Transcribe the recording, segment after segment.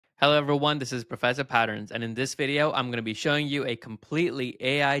Hello everyone, this is Professor Patterns, and in this video, I'm going to be showing you a completely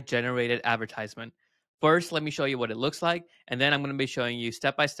AI generated advertisement. First, let me show you what it looks like, and then I'm going to be showing you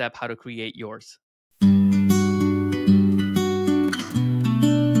step by step how to create yours.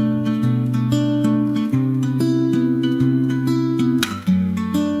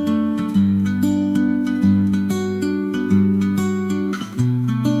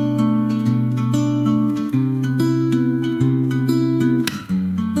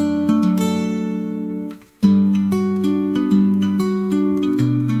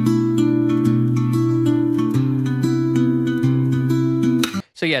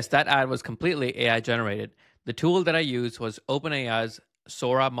 So yes, that ad was completely AI generated. The tool that I used was OpenAI's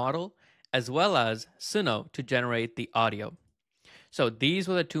Sora model, as well as Suno to generate the audio. So these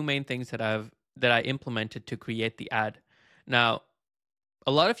were the two main things that I implemented to create the ad. Now,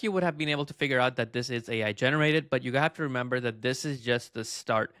 a lot of you would have been able to figure out that this is AI generated, but you have to remember that this is just the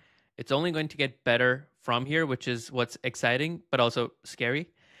start. It's only going to get better from here, which is what's exciting, but also scary.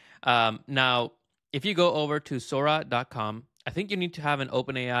 Now, if you go over to Sora.com, I think you need to have an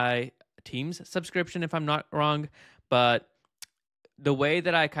OpenAI Teams subscription, if I'm not wrong. But the way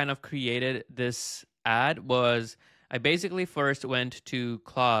that I kind of created this ad was I basically first went to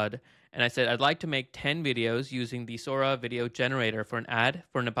Claude and I said, I'd like to make 10 videos using the Sora video generator for an ad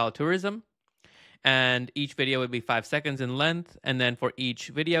for Nepal tourism. And each video would be 5 seconds in length. And then for each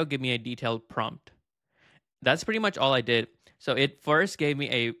video, give me a detailed prompt. That's pretty much all I did. So it first gave me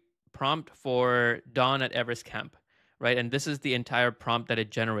a prompt for Dawn at Everest Camp, right? And this is the entire prompt that it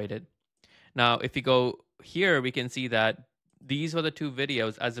generated. Now, if you go here, we can see that these were the two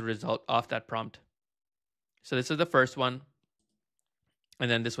videos as a result of that prompt. So this is the first one. And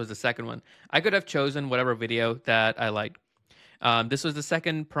then this was the second one. I could have chosen whatever video that I liked. This was the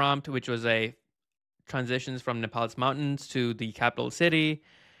second prompt, which was a transitions from Nepal's mountains to the capital city.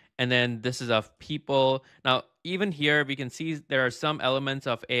 And then this is of people. Now, even here, we can see there are some elements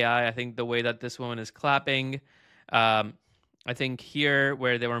of AI. I think the way that this woman is clapping. I think here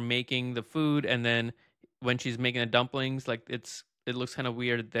where they were making the food, and then when she's making the dumplings, like it looks kind of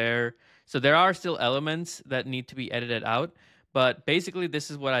weird there. So there are still elements that need to be edited out. But basically,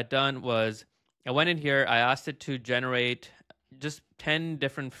 this is what I'd done was I went in here, I asked it to generate just 10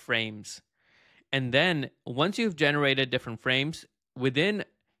 different frames. And then once you've generated different frames within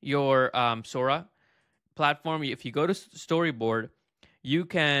your Sora platform, if you go to storyboard, you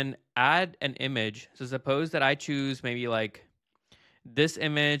can add an image. So suppose that I choose maybe like this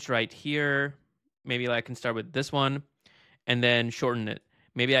image right here. Maybe I can start with this one and then shorten it.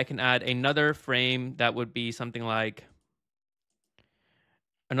 Maybe I can add another frame that would be something like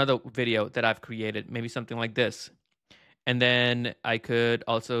another video that I've created, maybe something like this. And then I could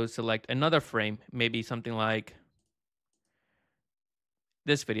also select another frame, maybe something like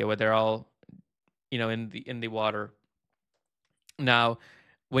this video where they're all, in the water. Now,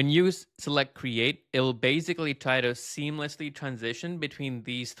 when you select create, it will basically try to seamlessly transition between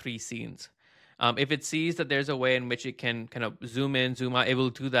these three scenes. If it sees that there's a way in which it can kind of zoom in, zoom out, it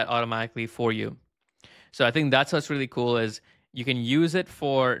will do that automatically for you. So I think that's what's really cool is you can use it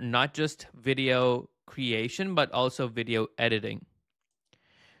for not just video creation, but also video editing.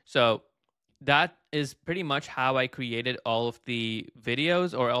 So that is pretty much how I created all of the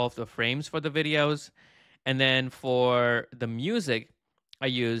videos or all of the frames for the videos. And then for the music, I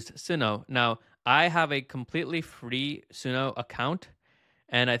used Suno. Now, I have a completely free Suno account.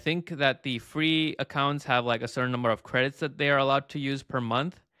 And I think that the free accounts have like a certain number of credits that they are allowed to use per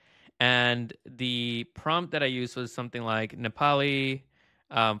month. And the prompt that I used was something like Nepali,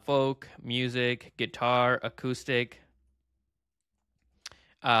 folk, music, guitar, acoustic,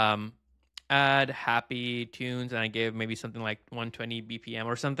 add happy tunes, and I gave maybe something like 120 BPM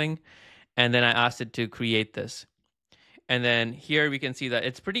or something. And then I asked it to create this. And then here we can see that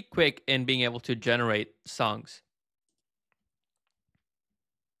it's pretty quick in being able to generate songs.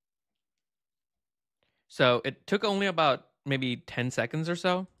 So it took only about maybe 10 seconds or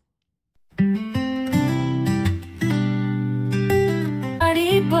so.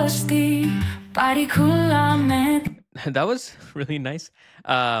 That was really nice.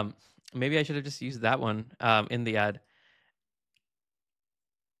 Maybe I should have just used that one in the ad.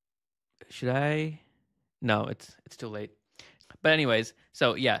 Should I? No, it's too late. But anyways,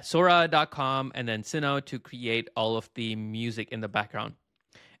 so yeah, Sora.com and then Suno to create all of the music in the background.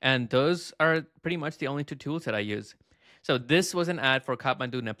 And those are pretty much the only two tools that I use. So this was an ad for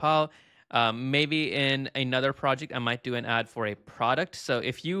Kathmandu, Nepal. Maybe in another project, I might do an ad for a product. So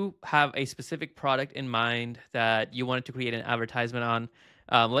if you have a specific product in mind that you wanted to create an advertisement on,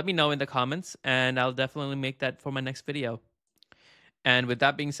 let me know in the comments, and I'll definitely make that for my next video. And with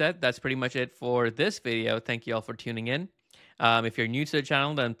that being said, that's pretty much it for this video. Thank you all for tuning in. If you're new to the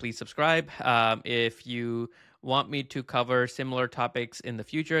channel, then please subscribe. If you want me to cover similar topics in the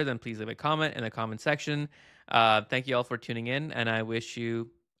future, then please leave a comment in the comment section. Thank you all for tuning in, and I wish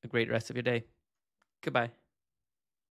you a great rest of your day. Goodbye.